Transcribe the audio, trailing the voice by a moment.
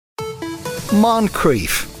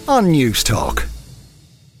Moncrief on News Talk.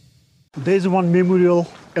 There's one memorial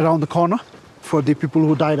around the corner for the people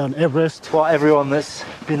who died on Everest. What, everyone that's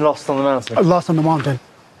been lost on the mountain? Lost on the mountain.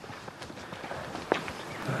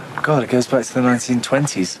 God, it goes back to the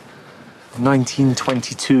 1920s.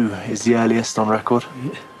 1922 is the earliest on record.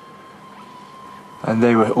 Yeah. And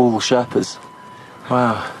they were all Sherpas.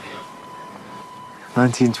 Wow.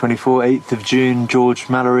 1924, 8th of June, George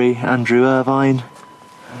Mallory, Andrew Irvine.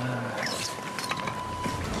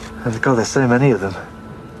 God, there's so many of them.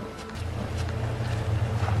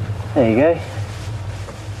 There you go.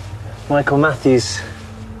 Michael Matthews,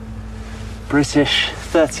 British,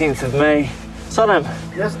 13th of May. Sonam,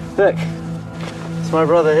 Yes. look, it's my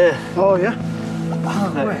brother here. Oh, yeah?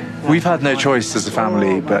 We've had no choice as a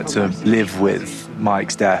family but to live with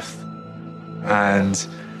Mike's death. And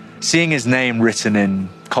seeing his name written in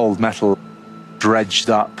cold metal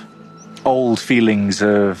dredged up old feelings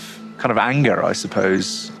of kind of anger, I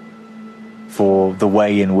suppose, for the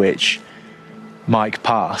way in which Mike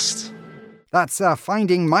passed. That's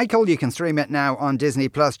Finding Michael. You can stream it now on Disney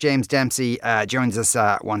Plus. James Dempsey joins us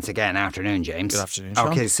once again. Afternoon, James. Good afternoon, Sean.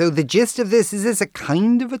 Okay, so the gist of this, is this a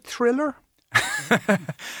kind of a thriller?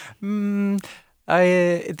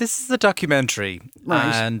 This is a documentary,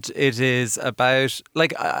 Right. and it is about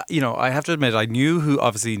I have to admit I knew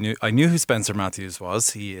who Spencer Matthews was.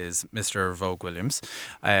 He is Mr. Vogue Williams,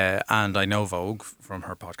 and I know Vogue from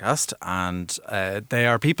her podcast, and they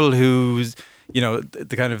are people who's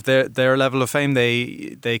the kind of their level of fame.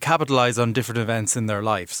 They capitalize on different events in their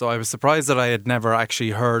life. So I was surprised that I had never actually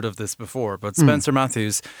heard of this before. But Spencer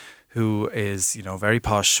Matthews, who is, very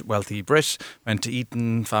posh, wealthy Brit, went to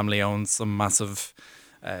Eton, family owns some massive,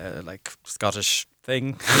 Scottish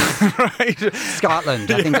thing, right? Scotland,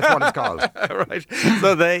 I think that's what it's called. Right.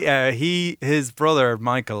 So his brother,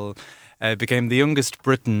 Michael, became the youngest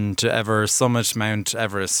Briton to ever summit Mount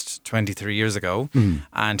Everest 23 years ago.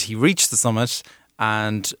 And he reached the summit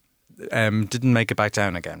and didn't make it back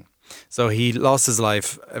down again. So he lost his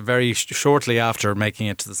life very shortly after making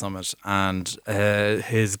it to the summit, and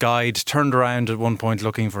his guide turned around at one point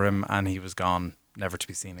looking for him, and he was gone, never to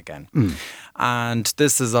be seen again. And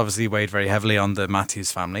this has obviously weighed very heavily on the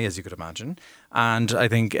Matthews family, as you could imagine. And I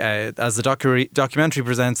think as the documentary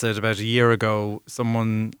presents it, about a year ago,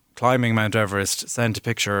 someone climbing Mount Everest sent a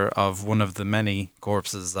picture of one of the many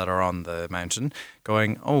corpses that are on the mountain,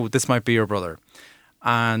 going, "Oh, this might be your brother."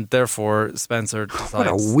 And therefore, Spencer decides... What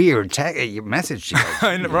a weird message to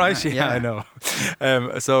go. Right, yeah, I know.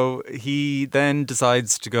 So he then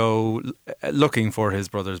decides to go looking for his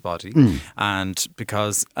brother's body. And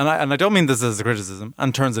because... And I don't mean this as a criticism,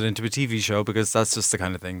 and turns it into a TV show, because that's just the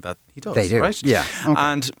kind of thing that he does, They do, right? yeah. Okay.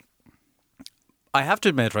 And I have to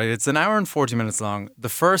admit, right, it's an hour and 40 minutes long. The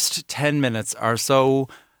first 10 minutes are so...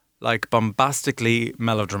 bombastically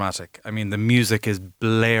melodramatic. I mean, the music is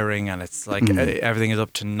blaring and it's like everything is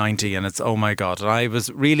up to 90 and it's, oh my God. And I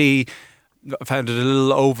found it a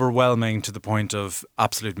little overwhelming to the point of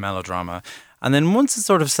absolute melodrama. And then once it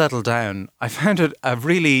sort of settled down, I found it a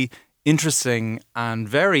really interesting and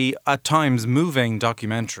very, at times, moving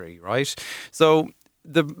documentary, right? So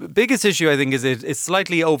the biggest issue, I think, is it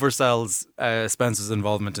slightly oversells Spencer's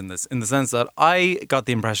involvement in this, in the sense that I got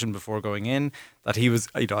the impression before going in that he was,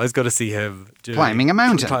 I was going to see him climbing a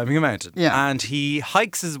mountain. Yeah. And he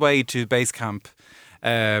hikes his way to base camp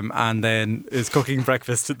and then is cooking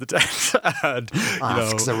breakfast in the tent. And,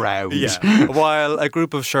 asks around. Yeah. While a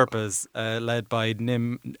group of Sherpas led by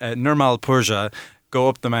Nirmal Purja go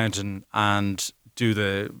up the mountain and do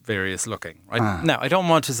the various looking, right? Now, I don't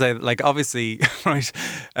want to say, obviously, right,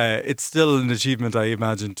 it's still an achievement, I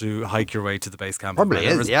imagine, to hike your way to the base camp. Probably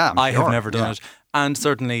is, yeah. I have never done it. And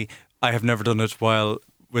certainly, I have never done it while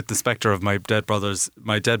with the spectre of my dead brother's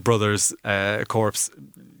corpse,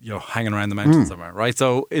 hanging around the mountain somewhere, right?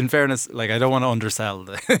 So, in fairness, I don't want to undersell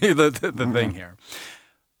the thing here.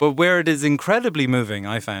 But where it is incredibly moving,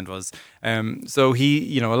 I found, was so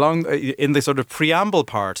he, along in the sort of preamble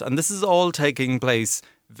part, and this is all taking place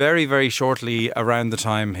very, very shortly around the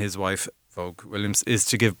time his wife, Vogue Williams, is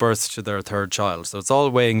to give birth to their third child. So it's all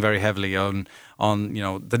weighing very heavily on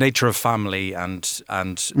the nature of family and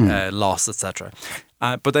loss, etc.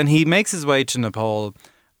 But then he makes his way to Nepal,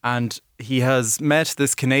 and he has met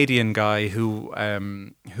this Canadian guy who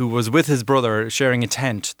was with his brother sharing a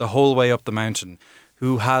tent the whole way up the mountain,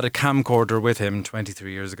 who had a camcorder with him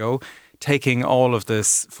 23 years ago, taking all of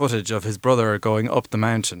this footage of his brother going up the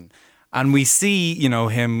mountain. And we see,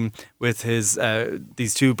 him with his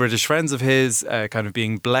these two British friends of his kind of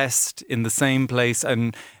being blessed in the same place.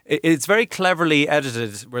 And it's very cleverly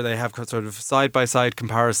edited where they have sort of side-by-side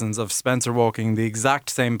comparisons of Spencer walking the exact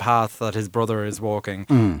same path that his brother is walking.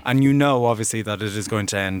 And obviously, that it is going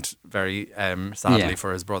to end very sadly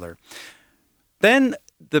for his brother. Then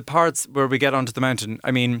the parts where we get onto the mountain,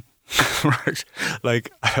 I mean, right,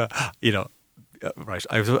 like, right.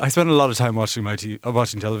 I spent a lot of time watching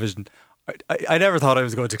watching television. I never thought I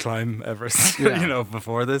was going to climb Everest,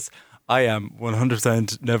 before this. I am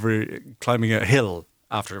 100% never climbing a hill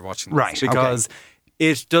after watching this. Right, because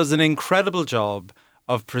it does an incredible job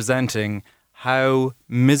of presenting how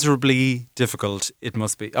miserably difficult it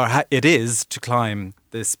must be, or how it is to climb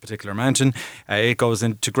this particular mountain. It goes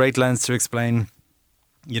into great lengths to explain,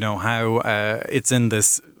 how it's in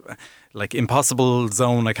this like impossible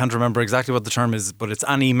zone. I can't remember exactly what the term is, but it's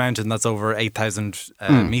any mountain that's over 8,000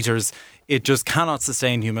 meters. It just cannot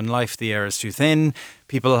sustain human life. The air is too thin.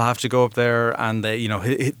 People have to go up there, and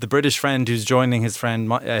the British friend who's joining his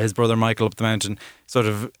brother Michael up the mountain sort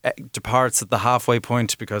of departs at the halfway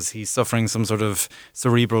point because he's suffering some sort of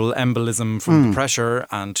cerebral embolism from the pressure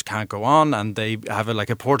and can't go on. And they have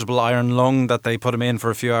a portable iron lung that they put him in for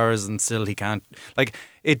a few hours, and still he can't. Like,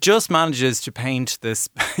 it just manages to paint this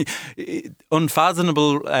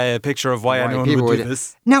unfathomable picture of why anyone would do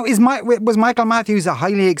this. Now, was Michael Matthews a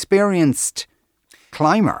highly experienced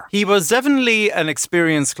climber? He was definitely an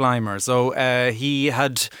experienced climber. So he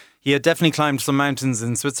had definitely climbed some mountains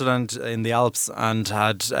in Switzerland, in the Alps, and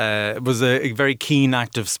was a very keen,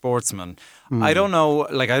 active sportsman. I don't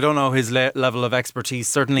know his level of expertise.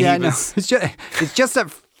 Certainly, he was. No, it's just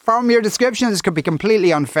that. From your description, this could be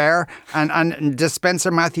completely unfair. And does Spencer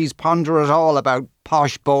Matthews ponder at all about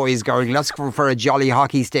posh boys going, let's go for a jolly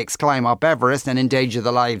hockey sticks climb up Everest and endanger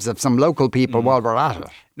the lives of some local people while we're at it?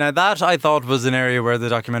 Now, that I thought was an area where the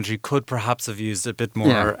documentary could perhaps have used a bit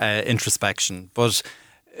more introspection. But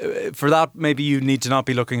for that, maybe you need to not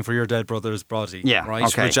be looking for your dead brother's body, right?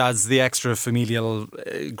 Okay. Which adds the extra familial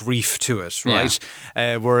grief to it, right?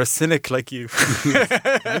 Yeah. We're a cynic like you,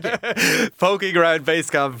 poking around base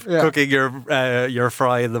camp, cooking your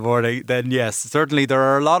fry in the morning. Then yes, certainly there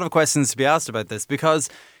are a lot of questions to be asked about this because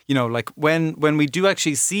when we do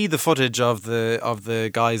actually see the footage of the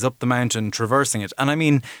guys up the mountain traversing it, and I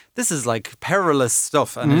mean this is like perilous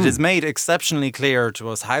stuff, and it is made exceptionally clear to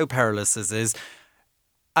us how perilous this is.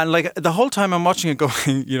 And like the whole time I'm watching it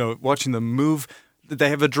going, watching them move, they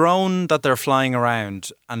have a drone that they're flying around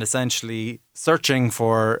and essentially searching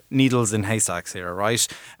for needles in haystacks here, right?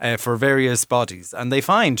 For various bodies. And they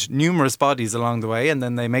find numerous bodies along the way, and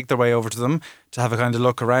then they make their way over to them to have a kind of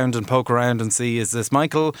look around and poke around and see, is this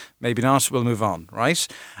Michael? Maybe not, we'll move on, right?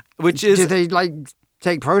 Which is... Do they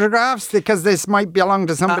take photographs because this might belong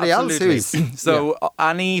to somebody else? So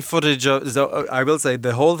any footage I will say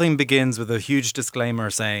the whole thing begins with a huge disclaimer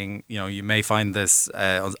saying, you may find this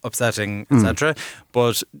upsetting, etc.,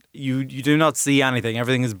 but you do not see anything.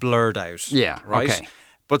 Everything is blurred out. Right. Okay.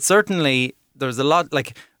 But certainly there's a lot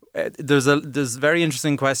there's very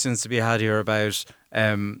interesting questions to be had here about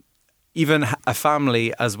even a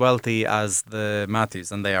family as wealthy as the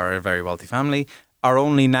Matthews, and they are a very wealthy family, are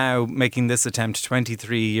only now making this attempt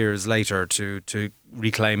 23 years later to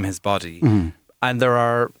reclaim his body. And there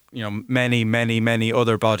are, many, many, many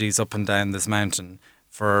other bodies up and down this mountain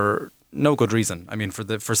for no good reason. I mean,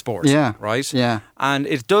 for sport, right? Yeah. And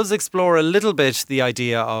it does explore a little bit the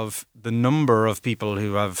idea of the number of people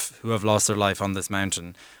who have lost their life on this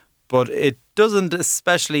mountain. But it doesn't,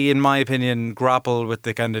 especially in my opinion, grapple with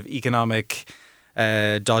the kind of economic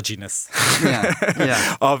dodginess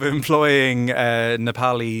of employing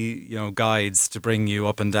Nepali guides to bring you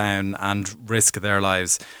up and down and risk their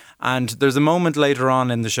lives. And there's a moment later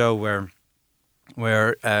on in the show where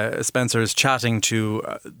Spencer is chatting to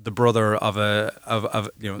the brother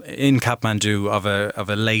in Kathmandu of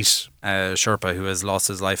a late Sherpa who has lost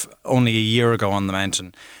his life only a year ago on the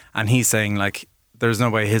mountain, and he's saying like there's no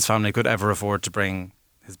way his family could ever afford to bring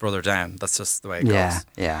his brother down. That's just the way it goes.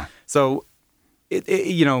 Yeah. So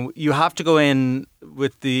you have to go in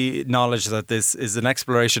with the knowledge that this is an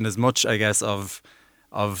exploration as much, I guess, of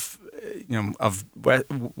wealth,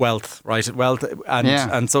 right? Wealth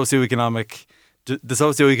and socioeconomic, the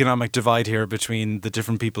socioeconomic divide here between the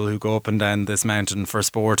different people who go up and down this mountain for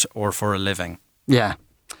sport or for a living. Yeah.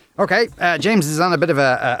 Okay, James is on a bit of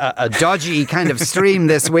a dodgy kind of stream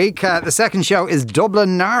this week. The second show is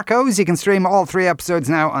Dublin Narcos. You can stream all 3 episodes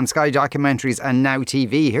now on Sky Documentaries and Now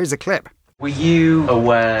TV. Here's a clip. Were you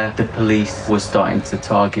aware the police were starting to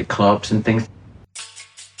target clubs and things?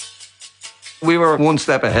 We were one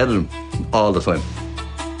step ahead of them all the time.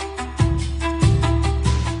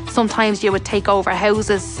 Sometimes you would take over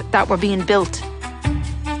houses that were being built.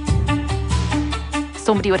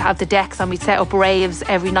 Somebody would have the decks and we'd set up raves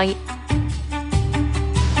every night.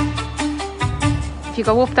 If you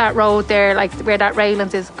go up that road there, like where that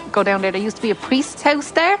railings is, go down there used to be a priest's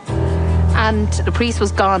house there, and the priest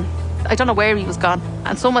was gone. I don't know where he was gone.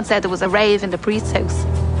 And someone said there was a rave in the priest's house.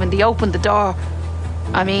 When they opened the door,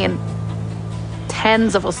 I mean,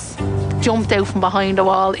 tens of us jumped out from behind the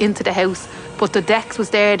wall into the house. But the decks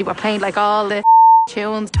was there, they were playing like all the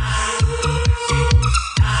tunes.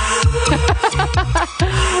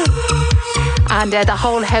 And the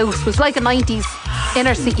whole house was like a 90s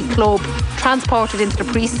inner city club transported into the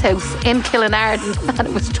priest's house in Killinarden, and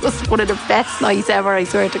it was just one of the best nights ever, I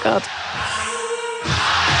swear to God.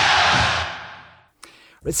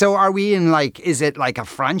 So are we in is it like a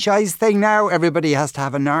franchise thing now? Everybody has to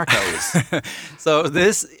have a Narcos. So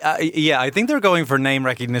this, I think they're going for name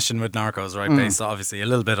recognition with Narcos, right? Based obviously a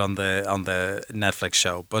little bit on the Netflix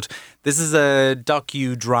show, but this is a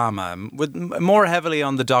docudrama with more heavily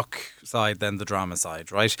on the doc side than the drama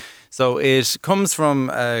side, right? So it comes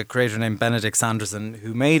from a creator named Benedict Sanderson,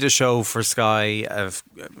 who made a show for Sky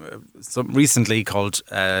recently called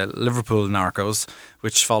Liverpool Narcos,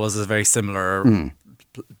 which follows a very similar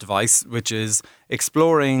device, which is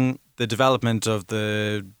exploring the development of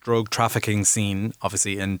the drug trafficking scene,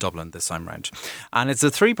 obviously in Dublin this time round. And it's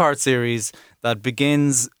a 3-part series that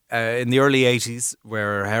begins in the early 80s,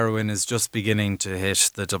 where heroin is just beginning to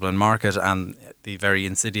hit the Dublin market and the very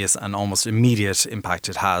insidious and almost immediate impact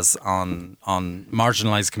it has on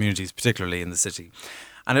marginalised communities, particularly in the city.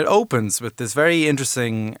 And it opens with this very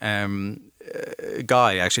interesting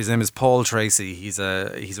guy. Actually, his name is Paul Tracy. He's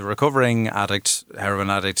a recovering addict, heroin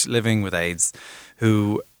addict, living with AIDS,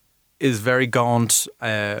 who is very gaunt,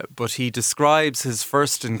 but he describes his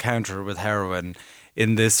first encounter with heroin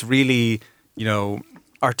in this really,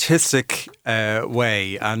 artistic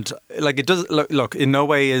way. And it does look in no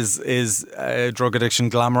way is drug addiction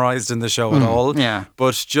glamorized in the show at all. Yeah,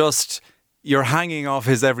 but just you're hanging off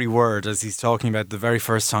his every word as he's talking about the very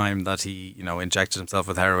first time that he, injected himself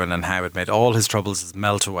with heroin and how it made all his troubles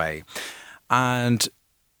melt away. And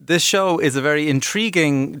this show is a very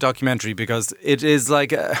intriguing documentary because it is a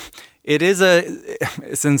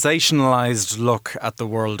sensationalized look at the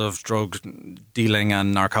world of drug dealing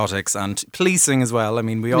and narcotics and policing as well. I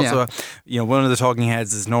mean, we also, one of the talking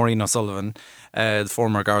heads is Noreen O'Sullivan, the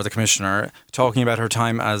former Garda Commissioner, talking about her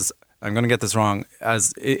time as, I'm going to get this wrong,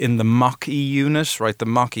 as in the Mocky unit, right? The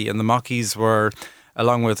Mocky, and the Mockies were,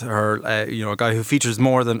 along with her, a guy who features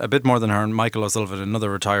a bit more than her, Michael O'Sullivan, another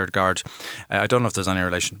retired guard. I don't know if there's any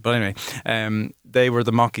relation, but anyway, they were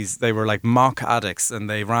the Mockies. They were like mock addicts, and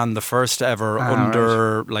they ran the first ever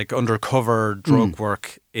undercover drug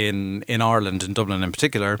work in Ireland, in Dublin in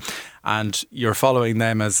particular. And you're following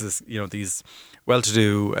them as this, these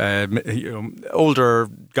well-to-do, older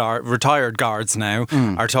retired guards now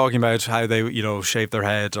are talking about how they, shaved their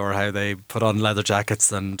head or how they put on leather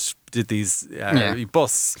jackets and did these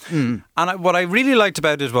busts. And what I really liked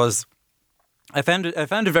about it was I found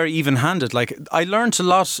it very even-handed. Like, I learned a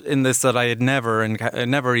lot in this that I had never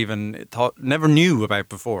knew about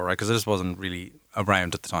before, right? Because I just wasn't really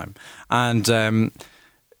around at the time. And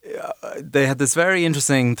they had this very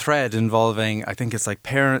interesting thread involving, I think it's like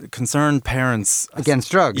concerned parents against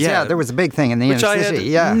drugs. Yeah, there was a big thing in the inner city.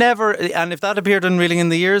 Yeah, never. And if that appeared on Reeling in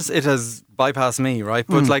the Years, it has bypassed me, right?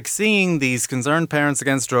 But like seeing these concerned parents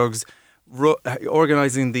against drugs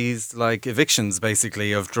organising these like evictions,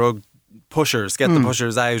 basically, of drug pushers, get the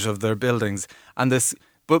pushers out of their buildings, and this,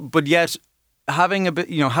 but yet having a bit,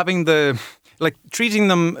 having the treating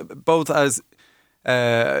them both as.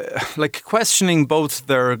 Questioning both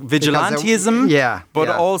their vigilantism, but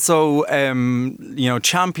also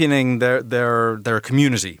championing their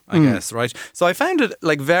community, I guess, right? So I found it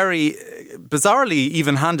very bizarrely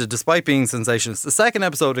even-handed, despite being sensationalist. The second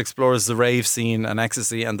episode explores the rave scene and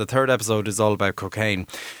ecstasy, and the third episode is all about cocaine.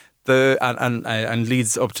 And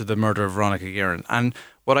leads up to the murder of Veronica Guerin. And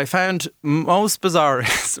what I found most bizarre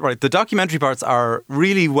is, right, the documentary parts are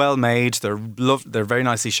really well made. They're very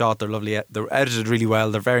nicely shot. They're lovely. They're edited really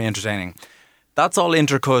well. They're very entertaining. That's all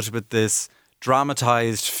intercut with this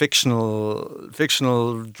dramatized fictional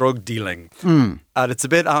drug dealing, and it's a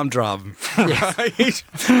bit Amdram, right?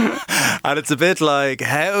 And it's a bit like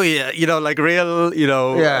how like real,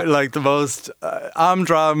 like the most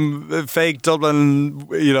Amdram fake Dublin,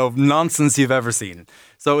 nonsense you've ever seen.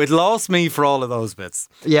 So it lost me for all of those bits.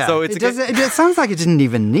 Yeah, So it sounds like it didn't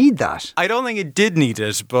even need that. I don't think it did need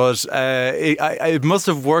it, but it must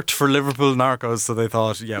have worked for Liverpool Narcos, so they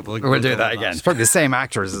thought, yeah, we'll do that again. It's probably the same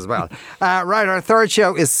actors as well. Right, our third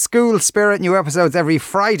show is School Spirit. New episodes every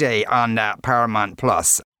Friday on Paramount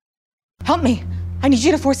Plus. Help me. I need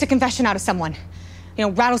you to force a confession out of someone.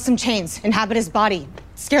 Rattle some chains, inhabit his body,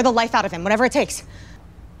 scare the life out of him, whatever it takes.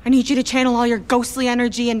 I need you to channel all your ghostly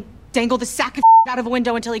energy and dangle the sack of out of a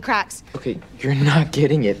window until he cracks. Okay, you're not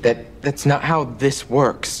getting it. That's not how this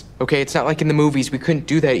works. Okay, it's not like in the movies. We couldn't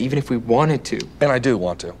do that even if we wanted to. And I do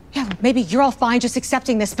want to. Yeah, well, maybe you're all fine just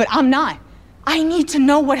accepting this, but I'm not. I need to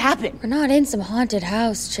know what happened. We're not in some haunted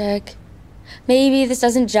house, chick. Maybe this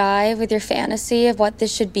doesn't jive with your fantasy of what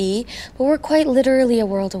this should be, but we're quite literally a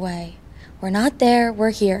world away. We're not there, we're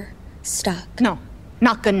here. Stuck. No,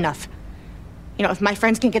 not good enough. If my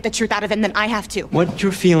friends can get the truth out of him, then I have to. What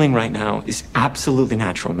you're feeling right now is absolutely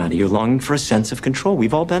natural, Maddie. You're longing for a sense of control.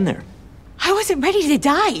 We've all been there. I wasn't ready to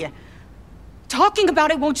die. Talking about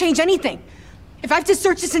it won't change anything. If I have to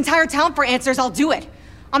search this entire town for answers, I'll do it.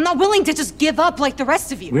 I'm not willing to just give up like the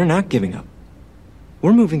rest of you. We're not giving up.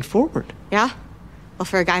 We're moving forward. Yeah? Well,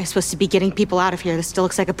 for a guy who's supposed to be getting people out of here, this still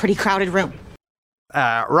looks like a pretty crowded room.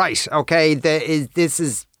 Right, okay. This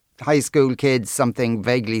is high school kids, something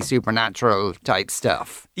vaguely supernatural type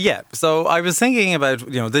stuff. Yeah, so I was thinking about,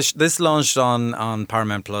 this launched on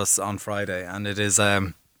Paramount Plus on Friday, and it is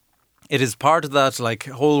part of that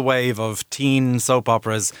whole wave of teen soap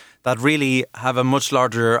operas that really have a much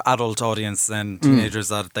larger adult audience than teenagers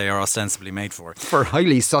that they are ostensibly made for. For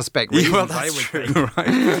highly suspect reasons, well, that's true,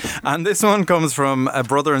 right? And this one comes from a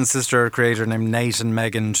brother and sister creator named Nate and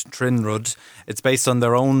Megan Trinrud. It's based on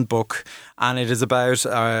their own book, and it is about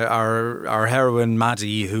our heroine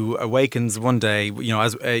Maddie, who awakens one day,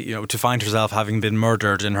 to find herself having been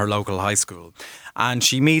murdered in her local high school, and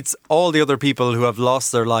she meets all the other people who have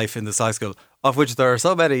lost their life in this high school, of which there are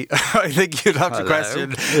so many. I think you'd have to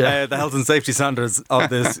question the health and safety standards of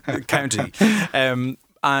this county.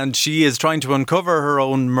 And she is trying to uncover her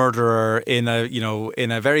own murderer in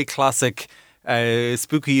a very classic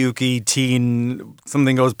spooky-ooky teen,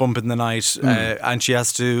 something goes bump in the night, and she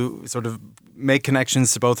has to sort of make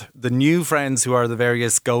connections to both the new friends who are the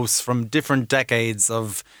various ghosts from different decades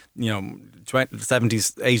of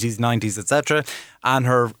 70s, 80s, 90s, etc., and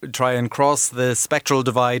her try and cross the spectral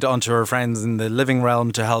divide onto her friends in the living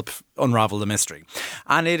realm to help unravel the mystery.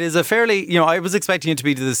 And it is a fairly, I was expecting it to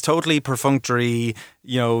be this totally perfunctory,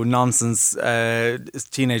 nonsense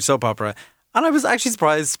teenage soap opera. And I was actually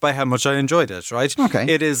surprised by how much I enjoyed it, right? Okay.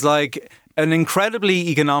 It is like an incredibly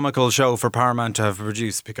economical show for Paramount to have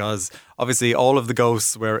produced, because obviously all of the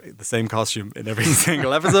ghosts wear the same costume in every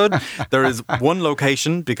single episode. There is one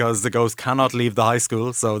location because the ghosts cannot leave the high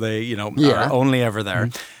school, so they, are only ever there.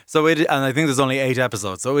 So and I think there's only 8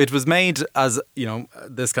 episodes. So it was made as,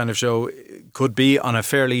 this kind of show could be on a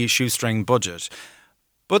fairly shoestring budget.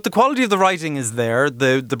 But the quality of the writing is there.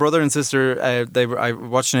 The brother and sister, I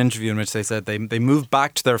watched an interview in which they said they moved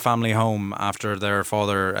back to their family home after their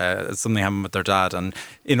father, something happened with their dad. And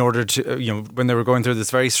in order to, when they were going through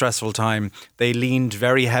this very stressful time, they leaned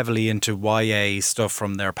very heavily into YA stuff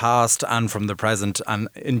from their past and from the present and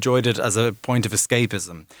enjoyed it as a point of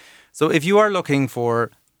escapism. So if you are looking for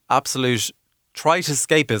absolute trite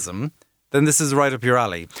escapism, then this is right up your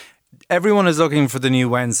alley. Everyone is looking for the new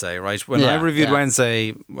Wednesday, right? When I reviewed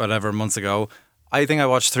Wednesday, months ago, I think I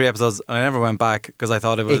watched 3 episodes and I never went back because I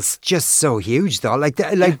thought it was... It's just so huge, though.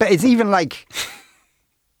 But it's even like...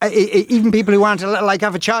 even people who aren't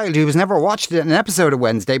have a child who's never watched an episode of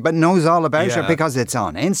Wednesday but knows all about her because it's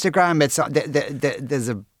on Instagram.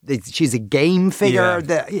 She's a game figure.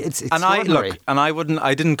 It's extraordinary.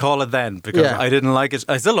 I didn't call it then because I didn't like it.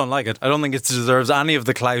 I still don't like it. I don't think it deserves any of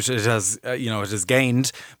the clout it has. It has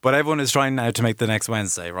gained. But everyone is trying now to make the next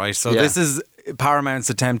Wednesday, right? So this is Paramount's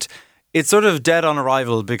attempt. It's sort of dead on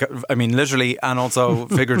arrival because literally and also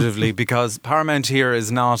figuratively, because Paramount here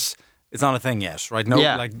is not. It's not a thing yet, right?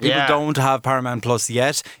 People don't have Paramount Plus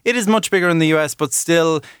yet. It is much bigger in the US, but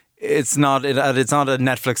still, it's not a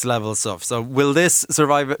Netflix level stuff. So will this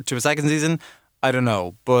survive to a second season? I don't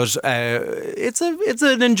know, but it's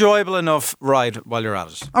an enjoyable enough ride while you're at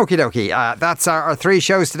it. Okie dokie. That's our 3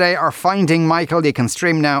 shows today. Our Finding Michael, you can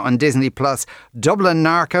stream now on Disney Plus. Dublin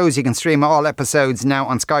Narcos, you can stream all episodes now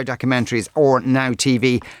on Sky Documentaries or Now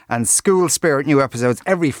TV. And School Spirit, new episodes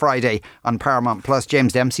every Friday on Paramount Plus.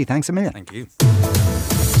 James Dempsey, thanks a million. Thank you.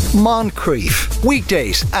 Moncrief,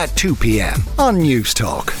 weekdays at 2 p.m. on News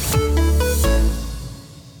Talk.